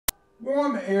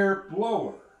Warm air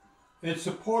blower. It's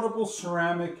a portable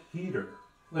ceramic heater.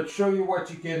 Let's show you what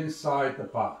you get inside the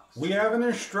box. We have an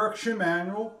instruction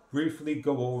manual. Briefly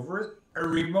go over it. A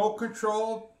remote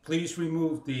control. Please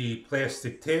remove the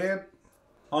plastic tab.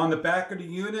 On the back of the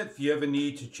unit, if you ever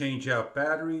need to change out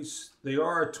batteries, they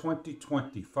are a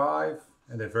 2025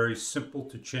 and they're very simple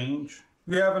to change.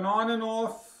 We have an on and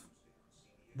off,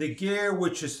 the gear,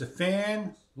 which is the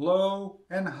fan, low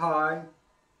and high,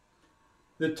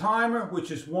 the timer,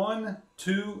 which is 1,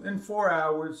 2, and 4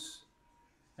 hours,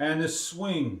 and the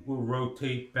swing will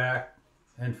rotate back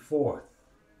and forth.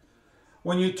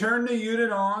 When you turn the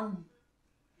unit on,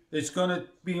 it's going to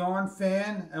be on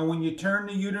fan, and when you turn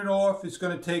the unit off, it's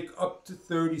going to take up to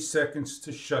 30 seconds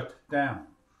to shut down.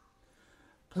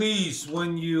 Please,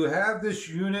 when you have this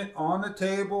unit on the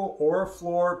table or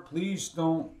floor, please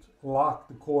don't lock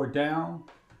the cord down.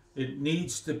 It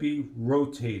needs to be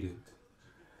rotated,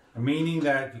 meaning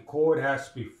that the cord has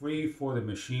to be free for the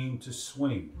machine to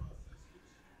swing.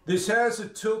 This has a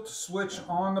tilt switch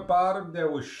on the bottom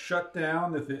that will shut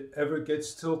down if it ever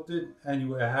gets tilted, and you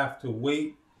will have to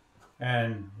wait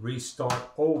and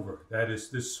restart over. That is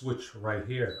this switch right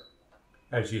here,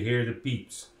 as you hear the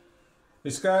beeps.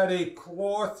 It's got a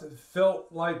cloth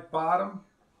felt-like bottom.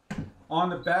 On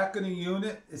the back of the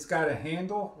unit, it's got a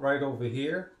handle right over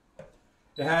here.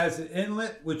 It has an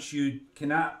inlet which you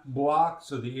cannot block,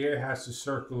 so the air has to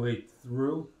circulate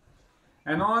through.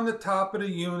 And on the top of the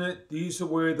unit, these are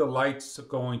where the lights are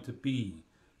going to be.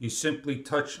 You simply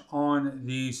touch on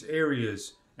these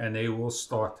areas and they will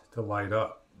start to light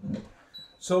up.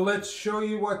 So let's show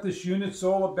you what this unit's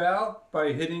all about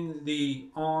by hitting the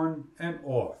on and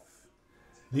off.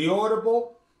 The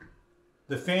audible,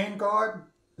 the fan guard,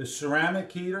 the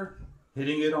ceramic heater,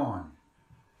 hitting it on.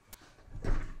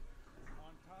 On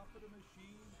top of the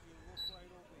machine, you look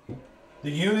right over here. The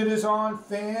unit is on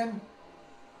fan.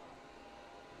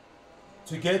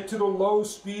 To get to the low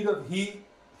speed of heat,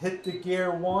 hit the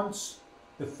gear once.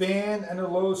 The fan and the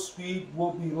low speed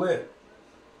will be lit.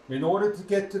 In order to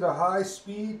get to the high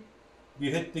speed, you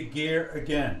hit the gear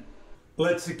again.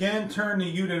 Let's again turn the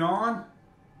unit on.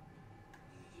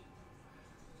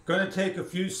 Going to take a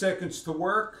few seconds to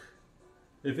work.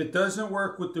 If it doesn't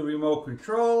work with the remote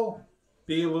control,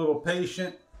 be a little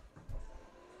patient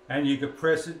and you can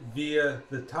press it via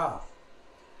the top.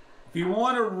 If you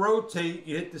want to rotate,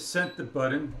 you hit the center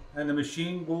button and the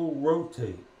machine will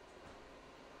rotate.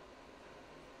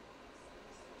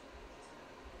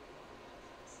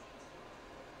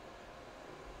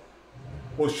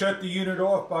 We'll shut the unit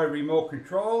off by remote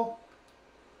control.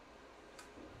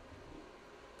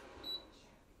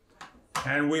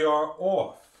 And we are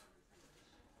off.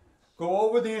 Go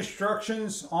over the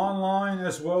instructions online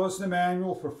as well as the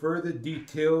manual for further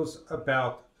details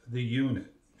about the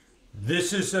unit.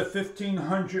 This is a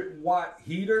 1500 watt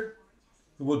heater.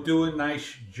 It will do a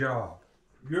nice job.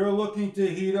 You're looking to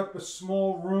heat up a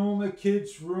small room, a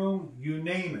kid's room, you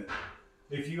name it.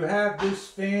 If you have this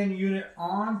fan unit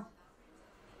on,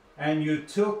 and you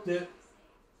tilt it,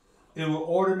 it will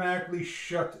automatically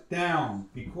shut down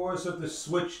because of the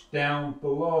switch down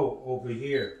below over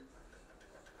here.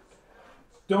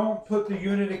 Don't put the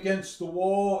unit against the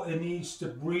wall. It needs to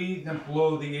breathe and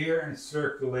blow the air and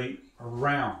circulate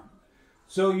around.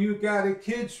 So you got a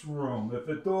kid's room. If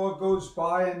a dog goes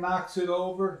by and knocks it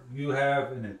over, you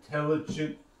have an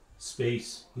intelligent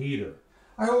space heater.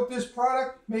 I hope this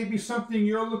product may be something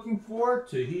you're looking for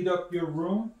to heat up your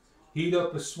room. Heat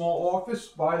up a small office,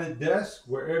 by the desk,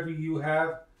 wherever you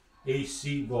have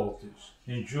AC voltage.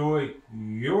 Enjoy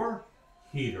your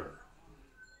heater.